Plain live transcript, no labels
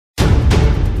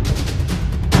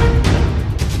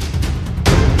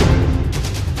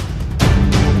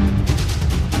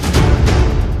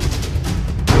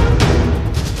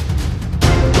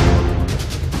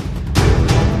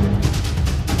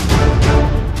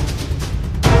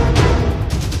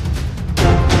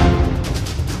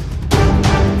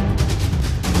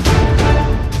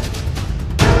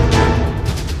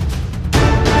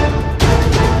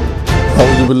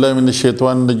अऊज़ुबिल्लाहि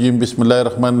मिनश्शैतानिर्रजीम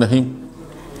बिस्मिल्लाहिर्रहमानिर्रहीम।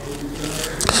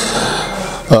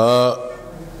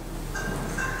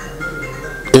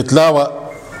 इतला वा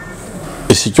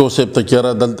इसी चोसे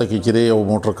तकियारा दल तक चिरे और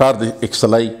मोटर कार दे एक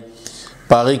सलाई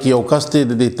पागे की औकस्ते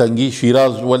दे तंगी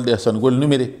शिराज वल दे हसनगुल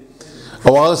न मेरे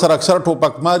और सर अक्सर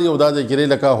टोपक मारी और दादे चिरे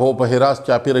लका हो पहरास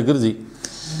चापी रगर्जी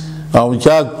और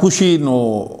क्या कुशी नो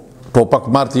टोपक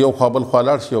मारती हो ख्वाबल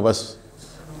ख्वालार से बस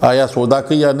आया सौदा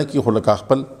की या न की हो लका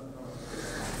खपल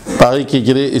पागे की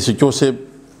चिरे इसी चोसे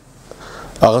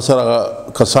अगसर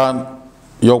कसान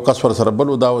यो कसवर सरबल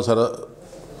उदा व सर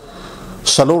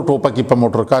सलो टोपा की पर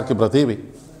मोटर कार के प्रति भी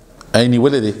ऐनी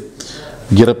वले दे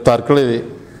गिरफ्तार करे दे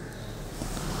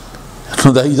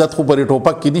दा इज्जत को परे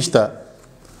टोपा की निश्ता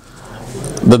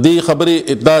ददी खबरें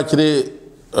इतना चले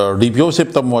डीपीओ से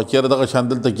तब मौचिया दगा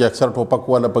शांदल तक कि अक्सर टोपक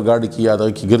वाला पर गाड़ी की याद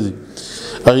की गिरजी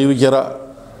अगी भी जरा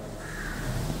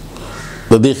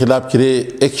ददी खिलाफ चले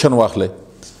एक्शन वाखले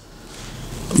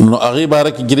अगी बारह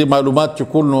की गिरे मालूमात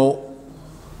चुकुल नो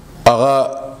आगा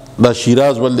दा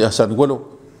शिराज वल हसन गोलो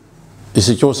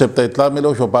इसी चो से इतला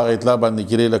मिलो शोपा इतला बांधी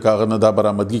किरे लका दा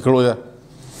बरामदगी करो या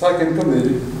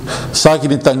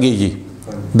साकिन तंगी जी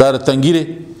दार तंगी रे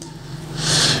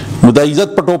मुदा इज्जत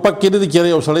पर टोपक के लिए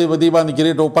किरे और सड़े वदी बांधी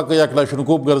किरे टोपक या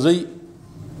क्लाशनकोब गर्जई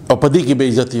और पदी की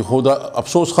बेइज्जती खुदा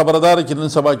अफसोस खबरदार चिरन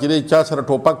सबा किरे चा सर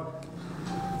टोपक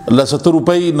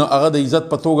 ₹70 न अगद इज्जत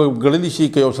पतो गड़ली शी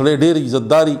के और सड़े ढेर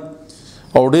इज्जतदारी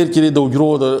और ढेर किरे दो उजरो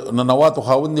न नवा तो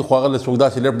खावंदी ख्वागल सुगदा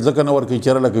से लेफ्ट जकन और के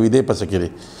चेरा लग विदे पस किरे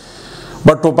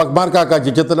बट टोपक मार का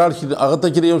जितलाड़ अगत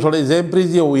चिरे सड़े जैम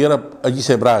प्रीजी हो यार अजी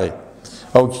से ब्रा है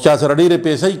और चा सर ढेर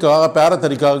पैसा ही का प्यारा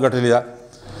तरीका गट लिया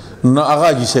न आगा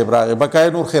अजी से ब्रा है बकाया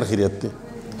नूर खैर खिरियत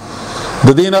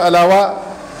ददीन अलावा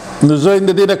नजोइन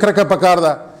ददीन करका पकार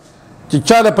दा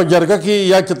चाल पजरगा की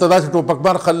या चतदा से टोपक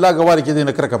मार खल्ला गवारी के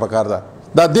दिन करका पकार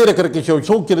दा देर करके शो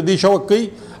शौक के दी शौक कई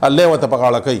अल्लाह व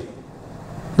तपकाड़ा कई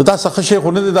दा सखशे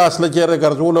खुने दा असल चेहरे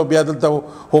गरजोल और ब्यादल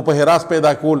हो पहरास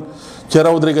पैदा कोल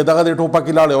चेहरा उधर के दगा दे टोपा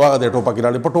की लाड़े वागा दे टोपा की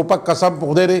लाड़े पर टोपक कसम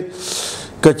खुदे रे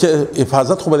कच्चे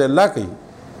हिफाजत खुद अल्लाह की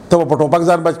तो वो टोपक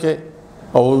जान बच के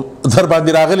और उधर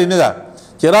बांधी रागल इन्हें दा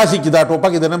चेहरा सी किदा टोपा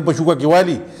की दनम पशु का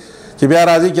किवाली कि ब्याह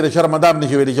राजी के शर्मदाम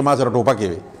नहीं वेली कि माँ सर टोपा के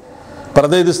वे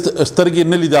पर्दे स्तर की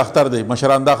नली दा अख्तर दे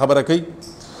मशरानदा खबर कई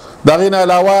दागिन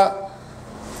अलावा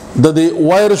दे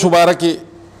वायरस मुबारक के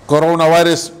कोरोना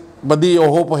वायरस बदी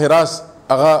ओहो पहरास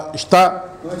आगा इश्ता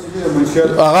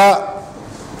आगा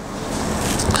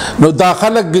नो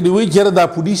दाखलक गनिवी चेर दा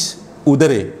पुलिस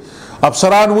उधरे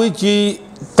अफसरान हुई कि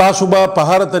तासुबा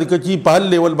पहाड़ तरीके की पहल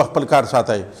लेवल बखपल कार साथ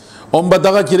है ओम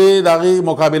बदगा चिरे दागी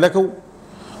मुकाबला को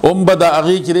ओम बदा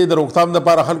आगी चिरे द रोकथाम द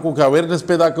पार हल्को का अवेयरनेस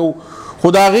पैदा को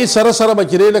खुदागी सर सर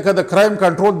बचिरे लका द क्राइम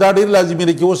कंट्रोल दा ढेर लाजिमी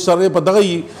ने कि वो सर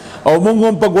पदगई और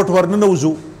मुंगों पर गोट वरन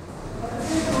नवजू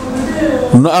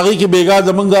न आगे के बेगा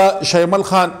जमंगा शैमल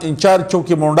खान इंचार्ज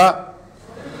चौकी मोंडा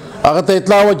अगर तो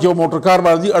इतला हुआ जो मोटर कार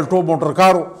बाजी अल्टो मोटर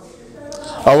कार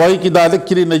अवाई की दालक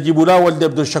के लिए नजीबुल्ला वल्द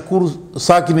अब्दुल शकूर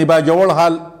साकी निभा जवल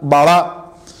हाल बाड़ा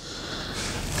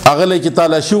अगले की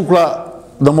ताला शिवकड़ा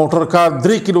the motor car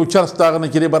 3 kilo cheers तागने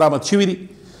के लिए बरामद शिविरी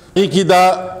एक ही दा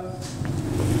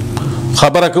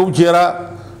खबर कहूँ चेहरा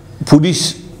पुलिस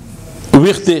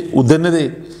विखते उदन दे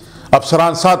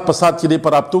अफसरान साथ पसात के लिए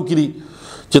प्राप्तों के लिए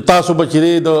चिता सुबह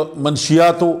चिरे द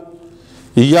मनशियातो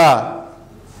या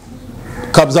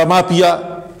कब्जा माफिया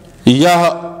या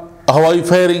हवाई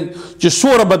फायरिंग च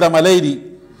सोर बदमलैरी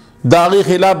दागी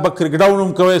खिलाफ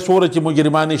बक्रगडाउन कवे सोर च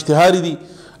मुजरिमान इश्तिहारी दी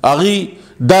आगी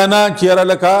दाना चेहरा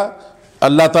लका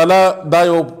अल्लाह ताला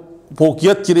दायो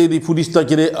फोकियत चिरे दी पुलिस ता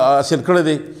चिरे हासिल कर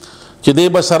दे कि दे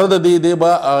ब सरद दे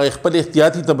बा इखपल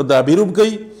एहतियाती तबदाबिरुम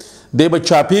कई दे ब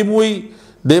चापीम हुई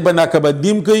दे ब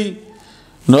नाकबदीम कई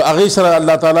नो आगे सर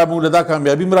अल्लाह ताला मुझे दा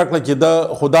कामयाबी में रखला कि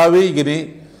द खुदावे गिने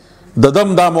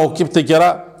ददम दा मौकिफ ते करा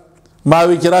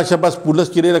मावी करा शबस पुलिस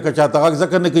किरे रखा चाहता हक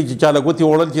जकन की चाला गोती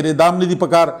ओड़ल किरे दाम नहीं दी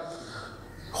पकार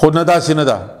खुद नदा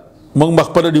सिनदा मंग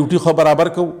मखपर ड्यूटी खबर बराबर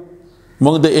को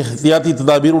मंग द एहतियाती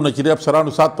तदाबीर न चिरे अफसरान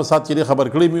साथ पसात चिरे खबर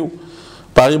कड़ी में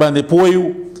पागिबा ने पोयू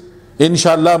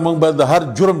इंशाअल्लाह मंग बद हर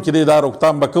जुर्म चिरे दा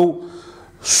रोकताम बकू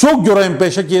सोक जुर्म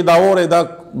पेश किए दाओ रे दा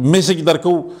मैसेज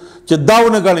दरकू कि दाव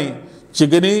न गणी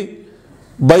चिगनी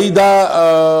बैदा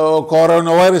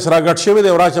कोरोना वायरस रागट शेवे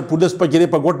देवरा च पुलिस पर गिरे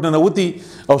पर गोट न होती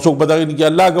और सोक बदागिन कि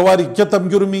अल्लाह गवारी चतम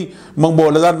जुर्मी मंग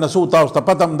बोलदार नसूता उस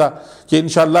तपतम दा कि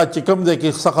इंशाअल्लाह चिकम दे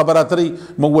कि खबर आतरी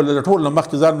मंग बोल ठोल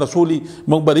नमक जार नसूली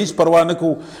मंग बरीस परवान को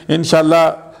इंशाअल्लाह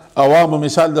अवाम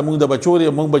मिसाल द मंग द बचोरे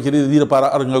मंग बचरी दीर पारा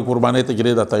अरंग कुर्बाने ते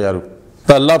गिरे दा तैयार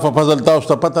त अल्लाह फजलता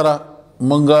उस तपतरा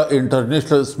मंगा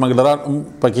इंटरनेशनल स्मगलरान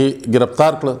पके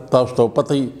गिरफ्तार कर ता उस तो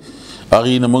पता ही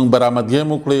هغې نه موږ برآمدګي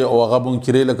هم وکړې او هغه موږ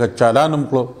چې لکه چالان هم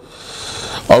کړو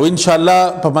او انشاءالله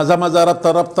په مزه مزه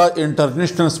ربطه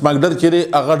انټرنیشنل سمګلر چې دی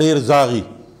هغه ډېر زاغي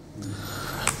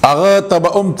هغه ته به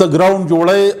هم ته ګراونډ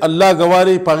جوړی الله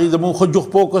ګوارې په هغې زموږ ښه جوخ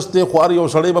فوکس دی خو هر یو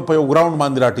سړی به په یو ګراونډ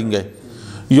باندې راټینګی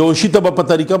یو شي ته به په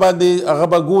طریقه باندې هغه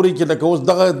به ګوري چې لکه اوس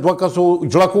دغه دوه کسو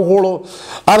جړک وغوړو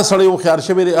هر سړی هوښیار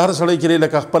شوی دی هر سړی چې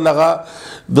لکه خپل هغه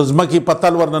د ځمکې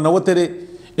پتل ورننوتی دی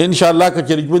انشاءالله که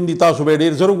چېرې ژوند دي تاسو به یې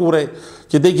ډېر زر وګورئ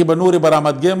چې دې کې به نورې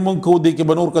برآمدګۍ هم مونږ کوو دې کې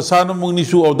به نور کسان هم مونږ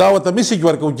نیسو او دا ورته میسیج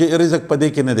ورکوو چې رزق په دې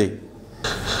کې نه دی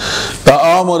د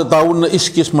عوام او د تعاون نه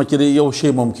هېڅ قسمه چې دی یو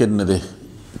شی ممکن نه دی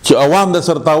چې عوام د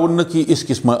سره تعاون نه کړي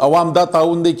هېڅ قسمه عوام دا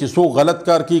تعاون دی چې څوک غلط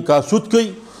کار کوي که سود کوي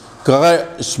که هغه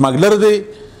سمګلر دی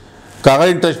که هغه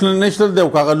انټرنیشنل نیشنل دی او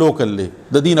که هغه لوکل دی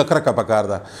د دې نه کرکه پکار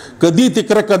ده که دې ته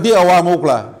کرکه دې عوام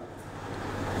وکړه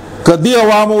که دې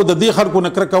عوامو د دې خلکو نه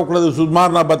کرکه وکړه د سودمار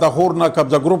نه بدخور نه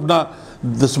قبضه ګروپ نه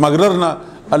د سمګلر نه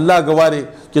الله ګوارې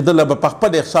چې دله به په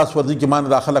خپل احساس ورځي چې ما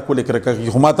نه دا خلک ولې کرکه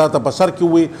کوي خو ما تا ته په سر کې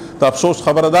ووایي د افسوس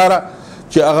خبره دا ده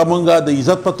چې هغه مونږ د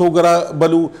عزت په توګه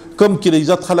بلو کم چې د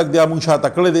عزت خلک دی مونږ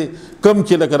شاته کړی دی کم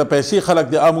چې لکه د پیسې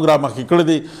خلک دی مونږ را مخکې کړی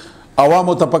دی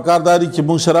عوامو ته پکار دا دي چې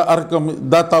مونږ سره هر کوم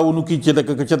دا تعاون وکړي چې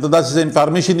لکه که چېرته داسې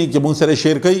انفارمیشن وي چې مونږ سره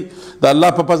شیر کوي د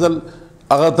الله په فضل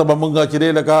هغه ته به مونږ چې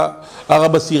دی لکه هغه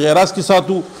به صیغې راز کې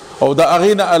ساتو او د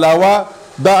هغې نه علاوه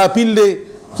دا اپیل دی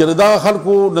چې د دغه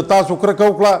خلکو نه تاسو کرکه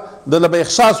وکړه دله به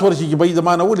احساس ورشي چې بهی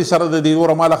زما نه ولې سره د دې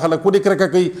دوره ماله خلک ولې کرکه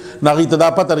کوي نو هغې ته دا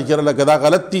پته ده چې لکه دا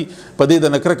غلط دي په دې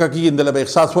د نه کرکه کېږي دله به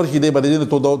احساس ورشي دی به د دې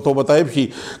نه توبه طایب شي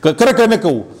که کرکه نه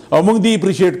کوو او موږ دې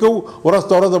اپریشیټ کوو ورځ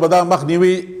ته ورځ به دا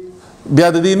مخنیوي بیا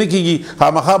د دې نه کېږي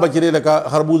خامخا به چې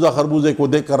لکه خربوزه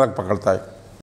کو دیکھ کر رنگ پکڑتا ہے